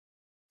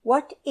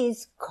What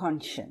is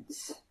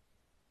conscience?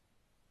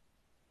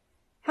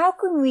 How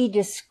can we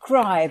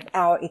describe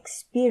our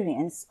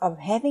experience of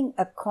having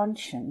a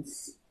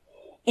conscience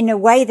in a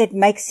way that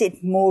makes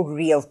it more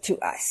real to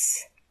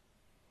us,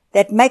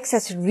 that makes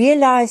us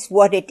realize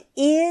what it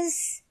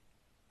is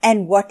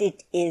and what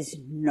it is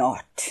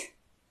not?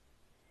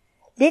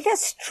 Let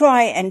us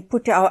try and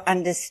put our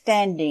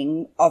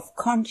understanding of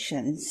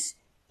conscience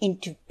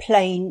into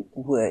plain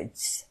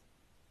words.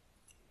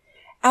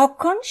 Our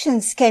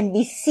conscience can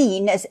be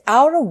seen as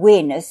our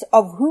awareness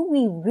of who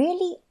we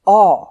really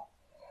are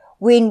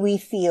when we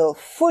feel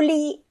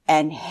fully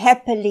and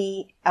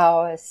happily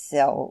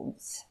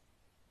ourselves.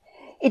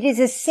 It is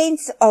a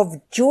sense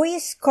of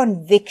joyous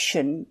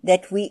conviction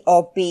that we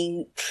are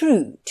being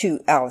true to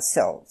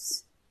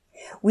ourselves.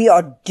 We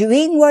are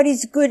doing what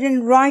is good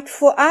and right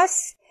for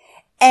us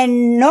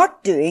and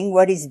not doing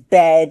what is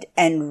bad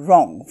and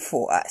wrong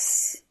for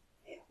us.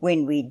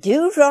 When we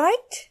do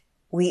right,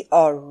 we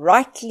are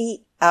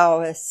rightly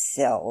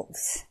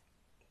ourselves.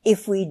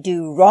 If we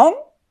do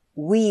wrong,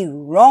 we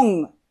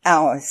wrong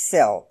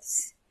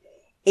ourselves.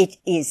 It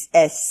is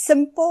as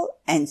simple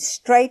and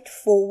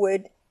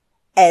straightforward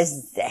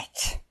as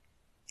that.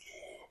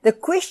 The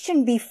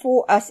question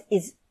before us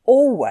is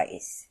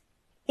always,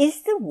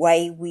 is the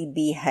way we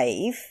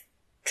behave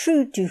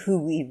true to who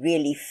we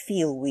really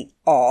feel we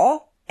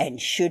are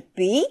and should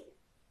be,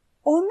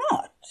 or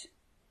not?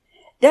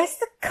 Does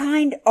the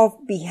kind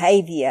of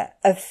behavior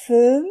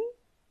affirm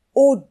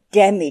or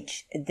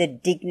damage the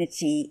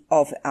dignity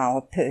of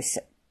our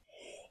person?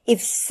 If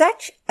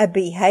such a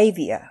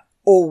behavior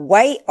or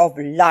way of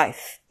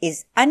life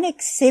is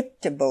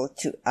unacceptable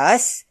to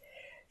us,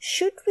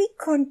 should we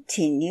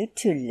continue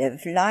to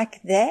live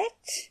like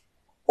that,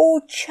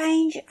 or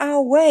change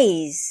our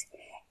ways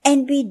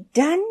and be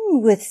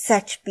done with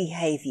such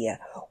behavior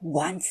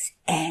once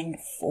and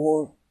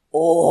for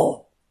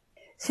all?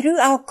 Through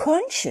our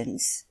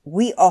conscience,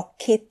 we are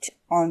kept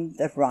on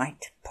the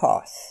right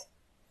path.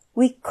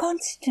 We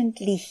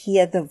constantly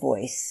hear the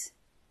voice,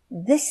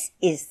 "This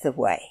is the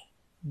way,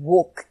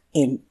 walk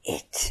in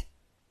it."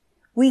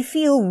 We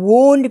feel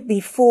warned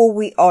before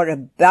we are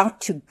about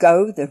to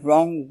go the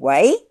wrong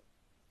way,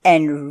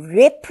 and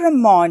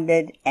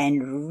reprimanded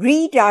and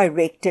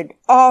redirected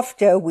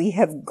after we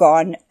have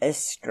gone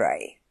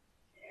astray.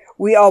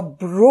 We are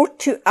brought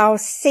to our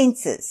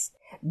senses,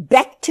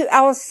 back to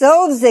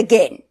ourselves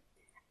again,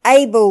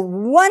 able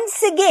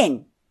once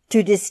again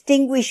to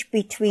distinguish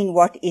between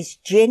what is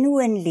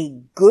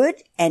genuinely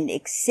good and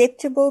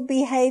acceptable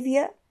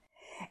behavior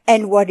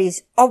and what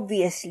is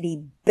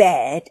obviously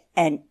bad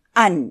and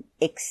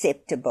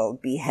unacceptable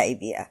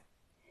behavior.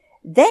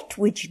 That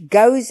which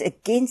goes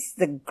against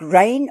the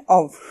grain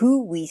of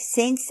who we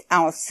sense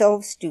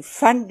ourselves to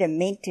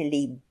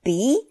fundamentally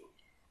be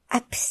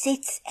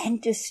upsets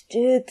and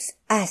disturbs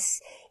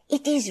us.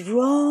 It is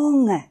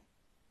wrong.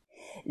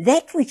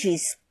 That which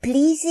is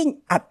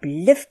pleasing,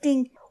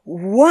 uplifting,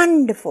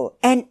 wonderful,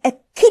 and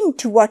akin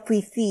to what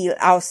we feel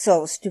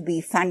ourselves to be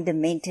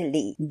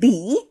fundamentally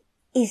be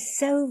is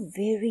so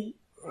very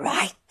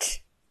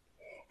right.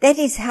 That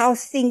is how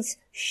things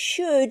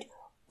should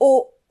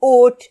or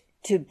ought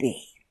to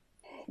be.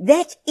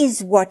 That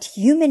is what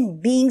human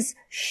beings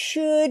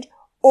should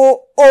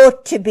or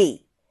ought to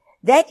be.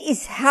 That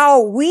is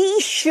how we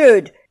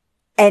should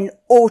and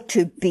ought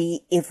to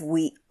be if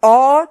we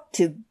are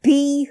to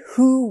be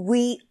who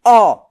we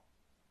are,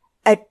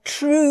 a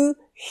true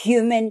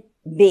human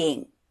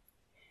being.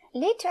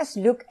 Let us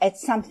look at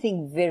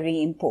something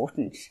very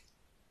important.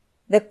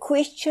 The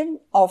question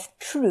of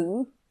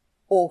true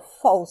or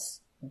false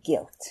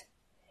guilt.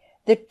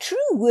 The true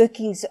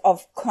workings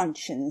of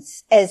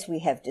conscience, as we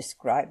have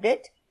described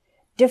it,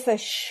 differ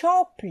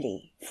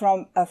sharply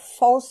from a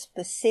false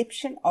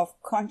perception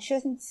of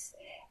conscience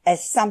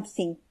as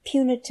something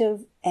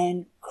punitive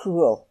and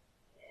cruel.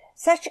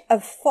 Such a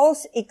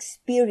false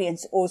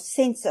experience or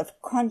sense of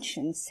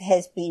conscience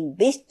has been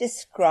best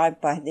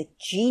described by the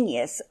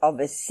genius of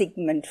a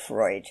Sigmund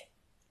Freud.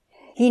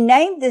 He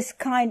named this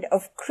kind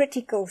of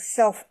critical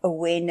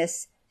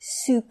self-awareness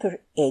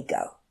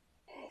super-ego,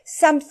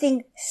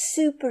 something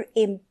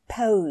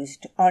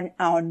superimposed on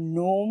our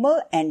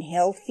normal and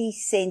healthy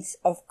sense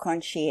of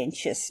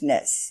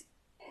conscientiousness.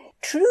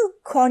 True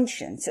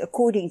conscience,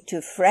 according to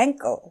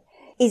Frankl,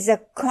 is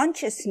a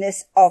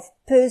consciousness of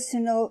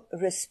personal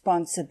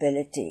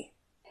responsibility.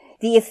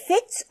 The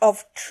effects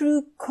of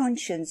true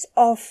conscience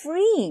are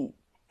freeing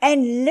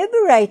and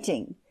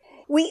liberating.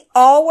 We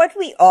are what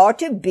we are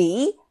to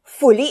be,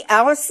 fully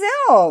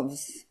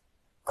ourselves.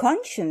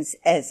 Conscience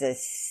as a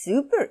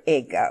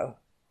super-ego,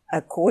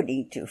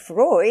 according to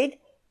Freud,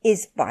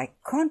 is by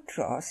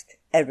contrast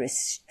a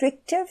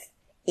restrictive,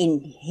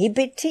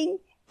 inhibiting,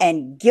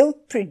 and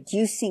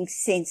guilt-producing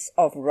sense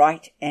of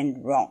right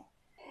and wrong.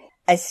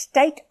 A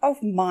state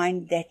of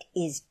mind that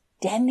is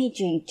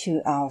damaging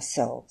to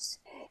ourselves,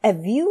 a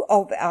view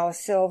of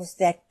ourselves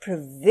that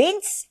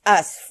prevents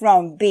us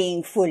from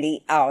being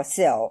fully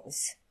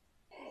ourselves.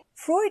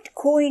 Freud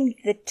coined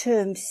the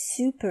term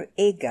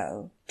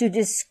super-ego to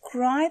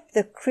describe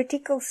the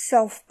critical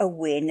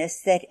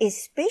self-awareness that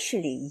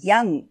especially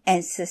young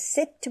and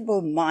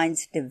susceptible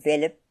minds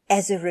develop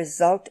as a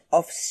result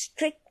of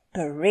strict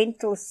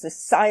parental,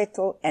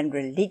 societal, and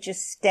religious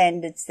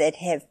standards that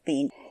have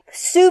been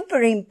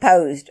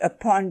superimposed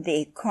upon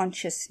their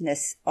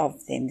consciousness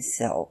of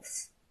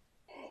themselves.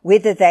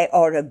 Whether they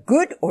are a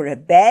good or a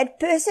bad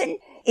person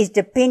is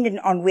dependent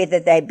on whether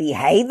they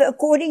behave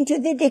according to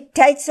the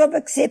dictates of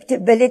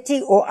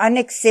acceptability or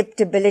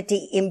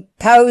unacceptability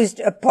imposed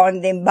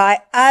upon them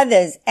by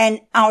others and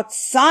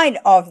outside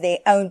of their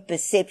own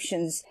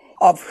perceptions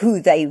of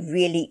who they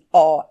really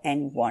are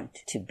and want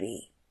to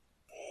be.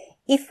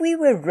 If we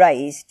were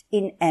raised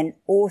in an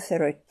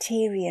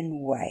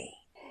authoritarian way,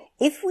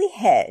 if we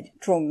had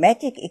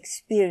traumatic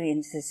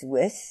experiences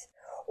with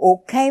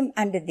or came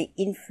under the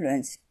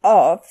influence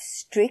of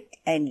strict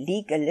and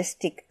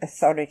legalistic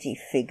authority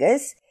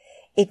figures,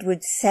 it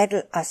would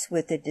saddle us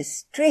with a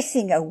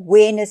distressing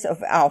awareness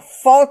of our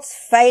faults,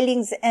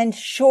 failings, and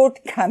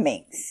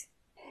shortcomings,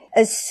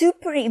 a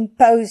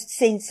superimposed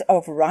sense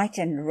of right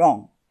and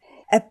wrong,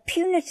 a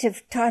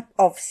punitive type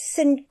of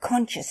sin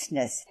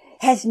consciousness,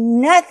 has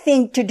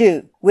nothing to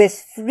do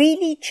with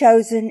freely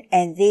chosen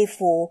and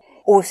therefore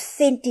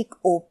authentic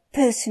or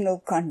personal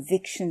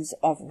convictions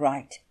of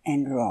right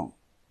and wrong.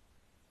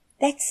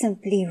 That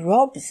simply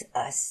robs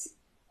us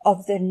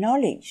of the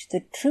knowledge,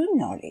 the true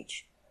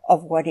knowledge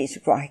of what is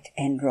right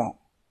and wrong.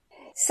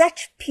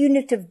 Such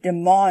punitive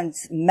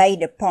demands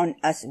made upon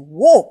us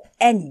warp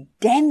and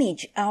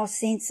damage our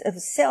sense of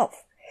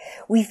self.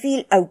 We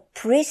feel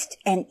oppressed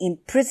and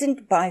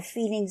imprisoned by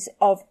feelings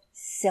of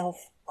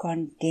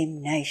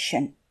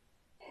self-condemnation.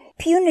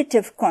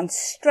 Punitive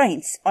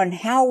constraints on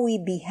how we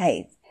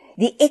behave,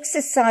 the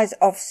exercise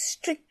of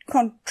strict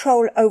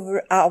control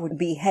over our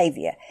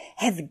behavior,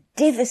 have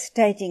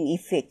devastating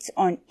effects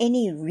on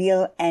any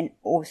real and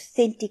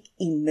authentic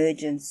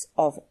emergence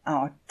of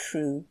our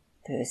true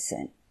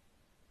person.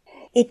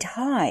 It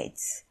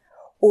hides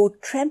or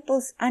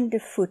tramples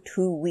underfoot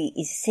who we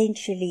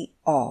essentially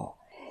are,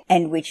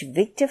 and which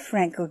Viktor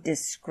Frankl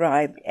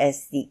described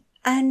as the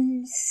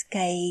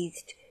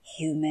unscathed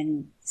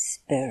human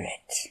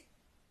spirit.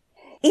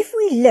 If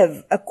we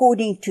live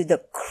according to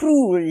the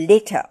cruel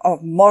letter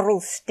of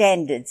moral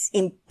standards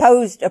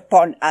imposed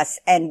upon us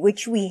and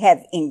which we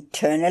have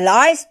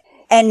internalized,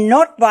 and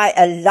not by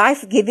a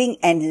life-giving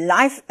and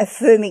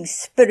life-affirming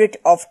spirit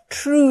of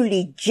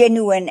truly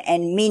genuine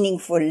and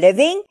meaningful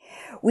living,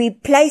 we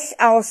place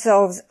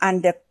ourselves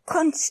under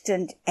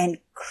constant and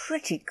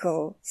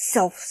critical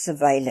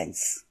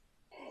self-surveillance.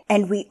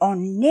 And we are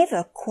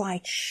never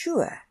quite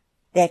sure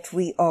that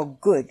we are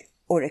good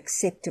or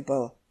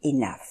acceptable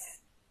enough.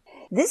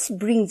 This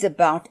brings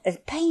about a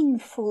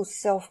painful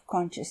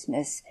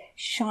self-consciousness,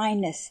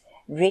 shyness,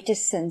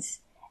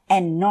 reticence,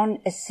 and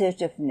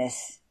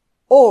non-assertiveness,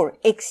 or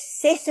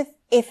excessive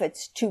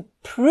efforts to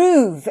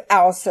prove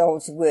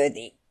ourselves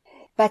worthy.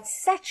 But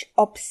such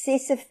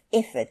obsessive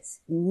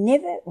efforts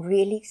never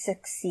really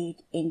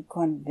succeed in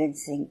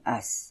convincing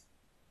us.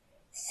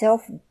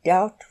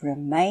 Self-doubt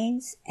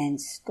remains and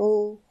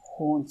still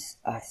haunts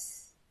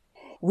us.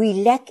 We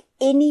lack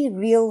any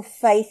real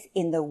faith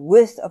in the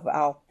worth of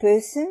our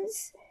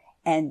persons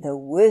and the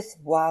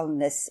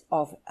worthwhileness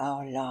of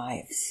our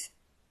lives.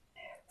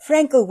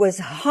 Frankl was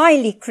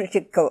highly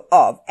critical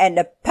of and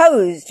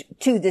opposed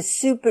to the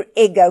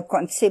super-ego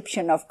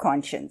conception of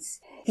conscience.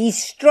 He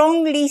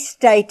strongly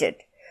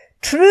stated,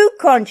 true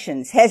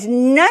conscience has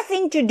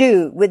nothing to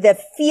do with the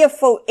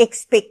fearful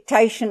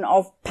expectation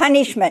of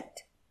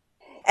punishment.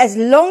 As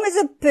long as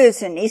a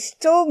person is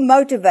still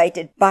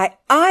motivated by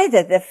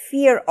either the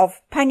fear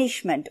of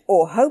punishment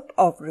or hope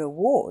of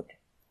reward,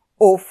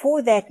 or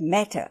for that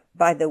matter,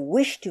 by the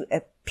wish to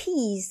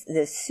appease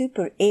the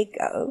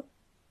superego,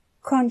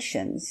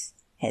 conscience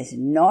has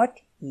not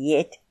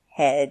yet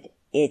had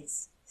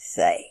its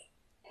say.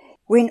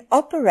 When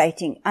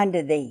operating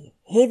under the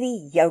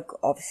heavy yoke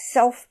of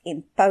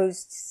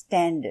self-imposed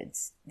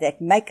standards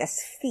that make us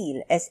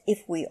feel as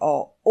if we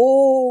are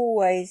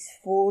always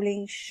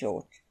falling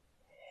short,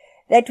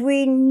 that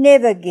we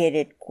never get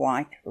it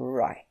quite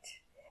right,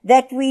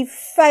 that we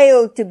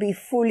fail to be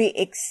fully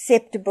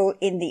acceptable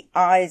in the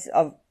eyes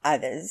of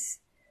others,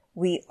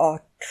 we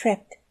are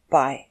trapped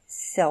by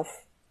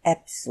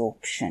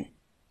self-absorption,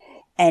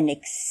 an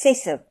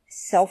excessive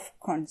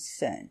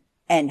self-concern,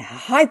 and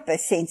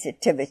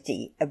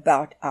hypersensitivity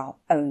about our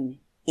own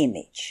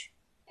image.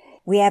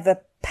 We have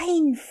a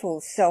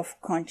painful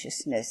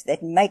self-consciousness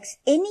that makes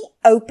any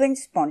open,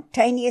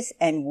 spontaneous,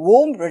 and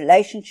warm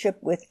relationship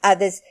with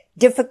others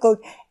difficult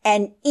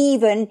and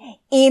even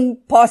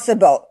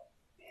impossible.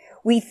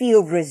 We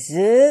feel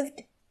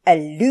reserved,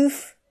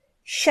 aloof,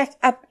 shut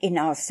up in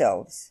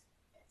ourselves.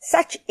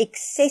 Such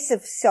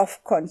excessive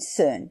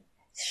self-concern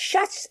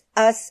shuts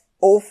us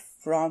off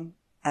from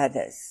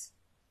others.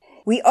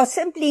 We are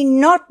simply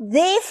not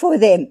there for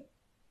them.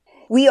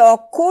 We are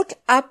caught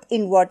up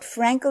in what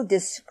Frankl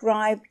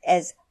described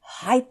as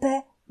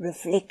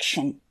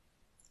hyper-reflection.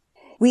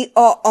 We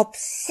are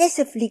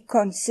obsessively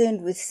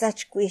concerned with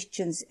such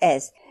questions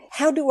as,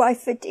 How do I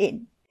fit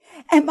in?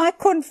 Am I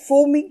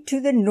conforming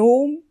to the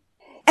norm?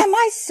 Am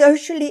I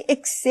socially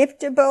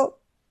acceptable?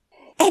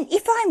 And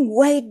if I'm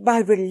weighed by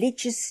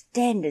religious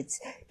standards,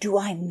 do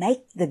I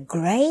make the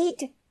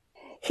grade?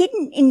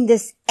 Hidden in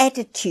this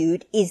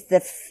attitude is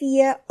the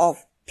fear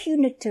of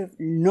punitive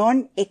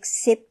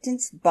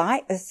non-acceptance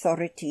by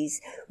authorities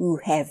who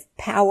have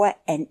power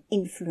and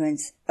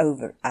influence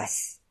over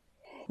us.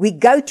 We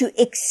go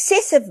to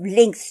excessive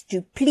lengths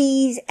to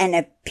please and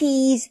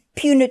appease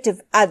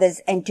punitive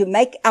others and to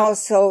make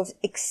ourselves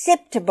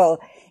acceptable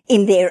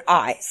in their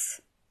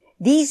eyes.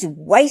 These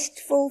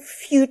wasteful,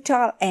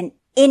 futile, and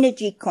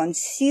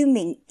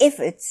energy-consuming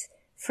efforts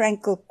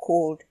Frankl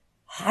called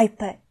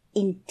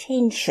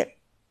hyper-intention.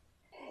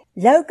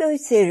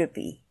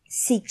 Logotherapy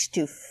seeks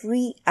to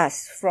free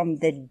us from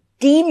the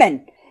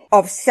demon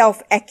of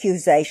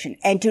self-accusation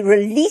and to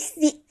release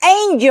the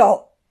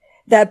angel,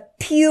 the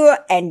pure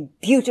and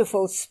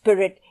beautiful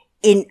spirit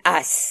in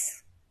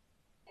us.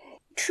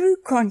 True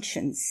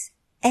conscience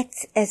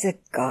acts as a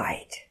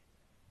guide,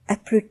 a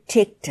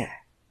protector,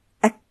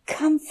 a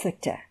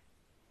comforter,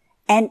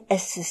 and a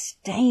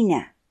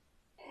sustainer.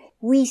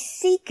 We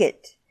seek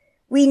it.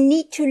 We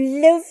need to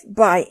live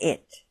by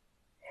it.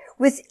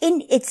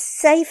 Within its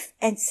safe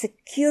and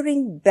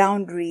securing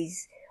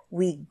boundaries,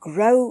 we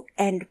grow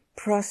and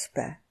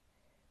prosper,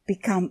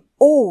 become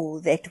all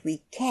that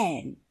we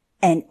can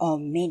and are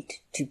meant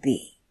to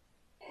be.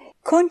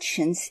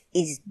 Conscience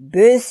is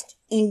birthed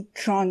in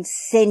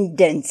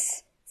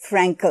transcendence,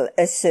 Frankl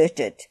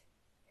asserted.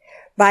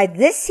 By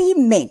this he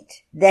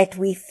meant that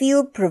we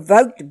feel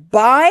provoked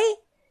by,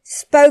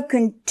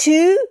 spoken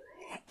to,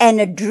 and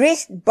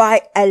addressed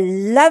by a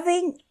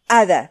loving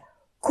other,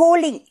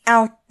 calling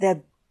out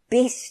the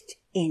best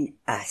in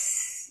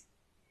us,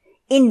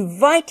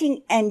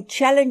 inviting and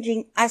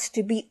challenging us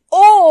to be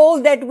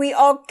all that we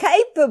are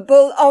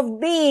capable of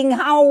being.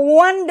 How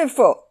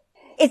wonderful!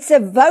 It's a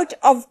vote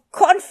of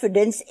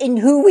confidence in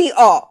who we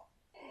are,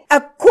 a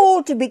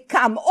call to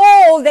become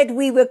all that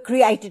we were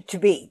created to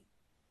be.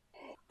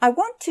 I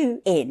want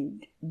to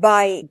end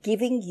by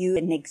giving you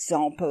an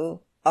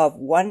example of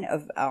one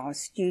of our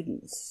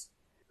students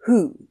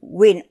who,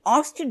 when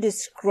asked to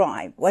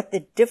describe what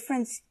the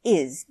difference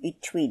is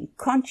between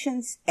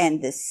conscience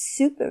and the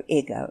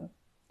super-ego,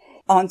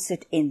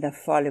 answered in the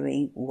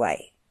following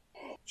way.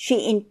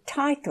 She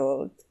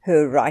entitled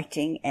her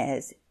writing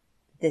as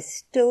The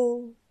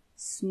Still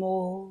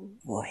Small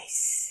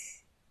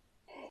Voice.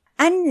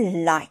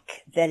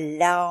 Unlike the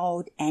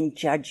loud and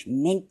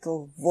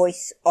judgmental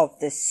voice of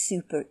the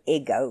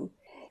super-ego,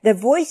 the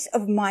voice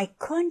of my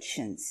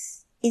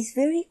conscience is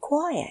very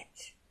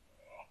quiet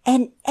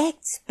and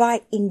acts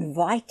by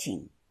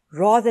inviting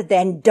rather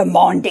than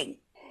demanding.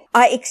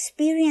 I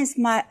experience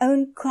my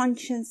own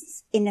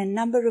conscience in a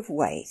number of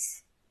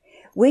ways.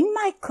 When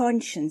my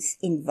conscience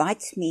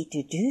invites me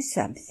to do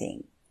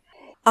something,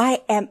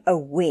 I am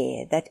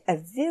aware that a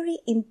very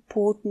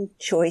important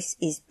choice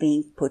is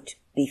being put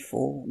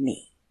before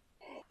me.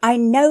 I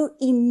know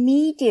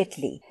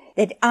immediately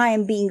that I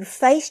am being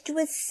faced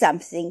with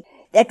something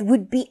that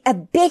would be a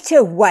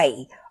better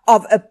way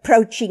of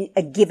approaching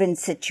a given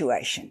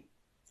situation.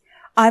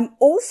 I'm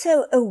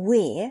also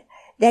aware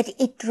that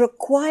it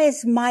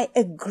requires my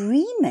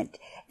agreement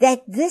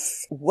that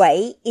this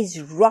way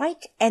is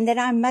right and that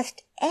I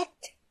must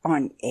act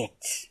on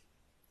it.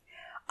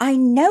 I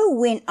know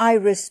when I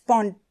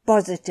respond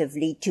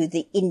positively to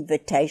the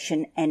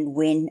invitation and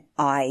when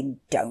I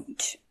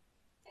don't.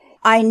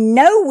 I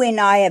know when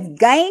I have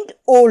gained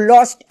or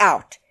lost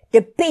out,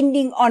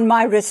 depending on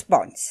my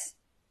response.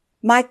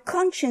 My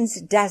conscience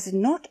does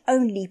not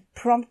only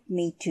prompt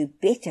me to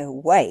better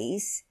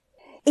ways,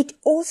 it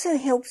also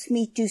helps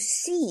me to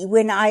see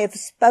when I have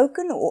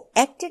spoken or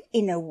acted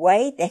in a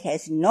way that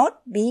has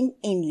not been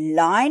in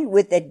line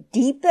with the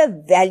deeper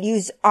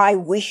values I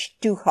wish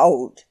to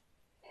hold.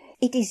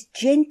 It is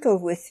gentle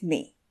with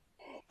me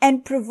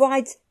and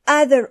provides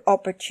other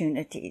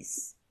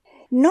opportunities.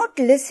 Not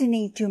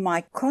listening to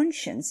my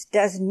conscience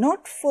does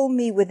not fill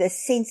me with a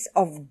sense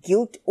of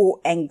guilt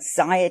or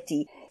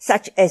anxiety,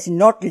 such as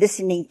not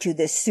listening to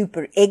the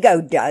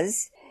super-ego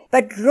does,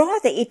 but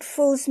rather it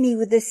fills me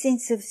with a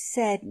sense of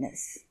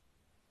sadness,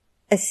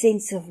 a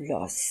sense of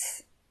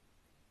loss,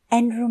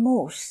 and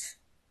remorse.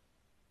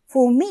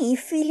 For me,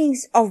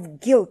 feelings of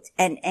guilt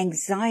and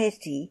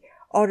anxiety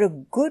are a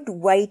good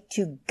way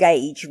to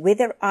gauge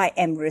whether I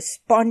am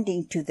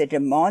responding to the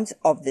demands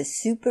of the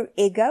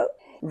super-ego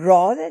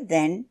rather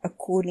than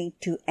according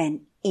to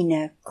an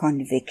inner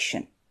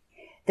conviction.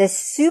 The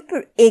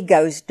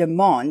super-ego's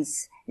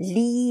demands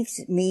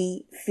leaves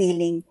me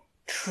feeling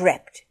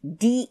trapped,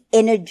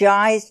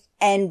 de-energized,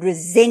 and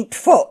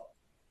resentful.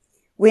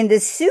 When the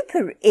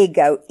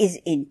super-ego is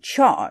in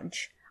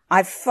charge,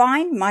 I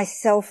find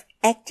myself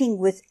acting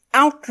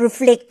without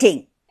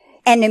reflecting,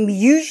 and am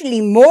usually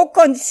more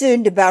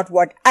concerned about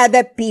what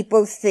other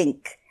people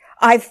think.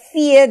 I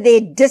fear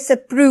their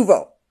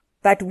disapproval.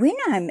 But when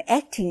I'm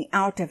acting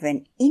out of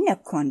an inner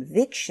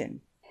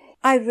conviction,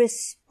 I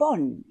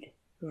respond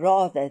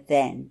rather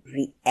than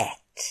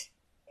react.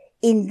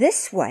 In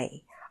this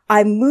way,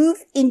 I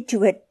move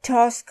into a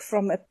task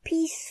from a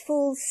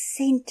peaceful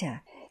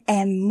center,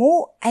 am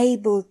more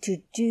able to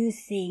do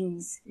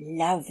things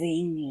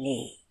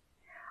lovingly.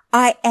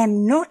 I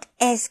am not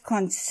as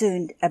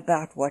concerned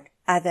about what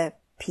other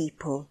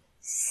people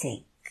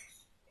think.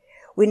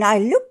 When I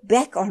look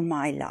back on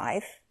my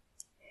life,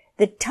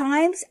 the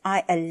times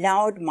I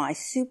allowed my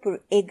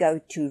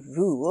super-ego to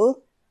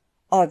rule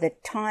are the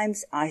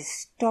times I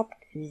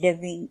stopped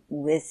living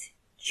with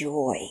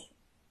joy.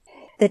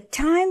 The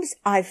times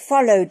I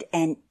followed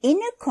an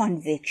inner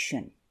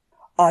conviction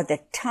are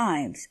the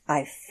times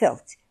I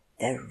felt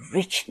the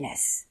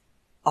richness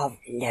of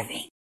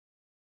living.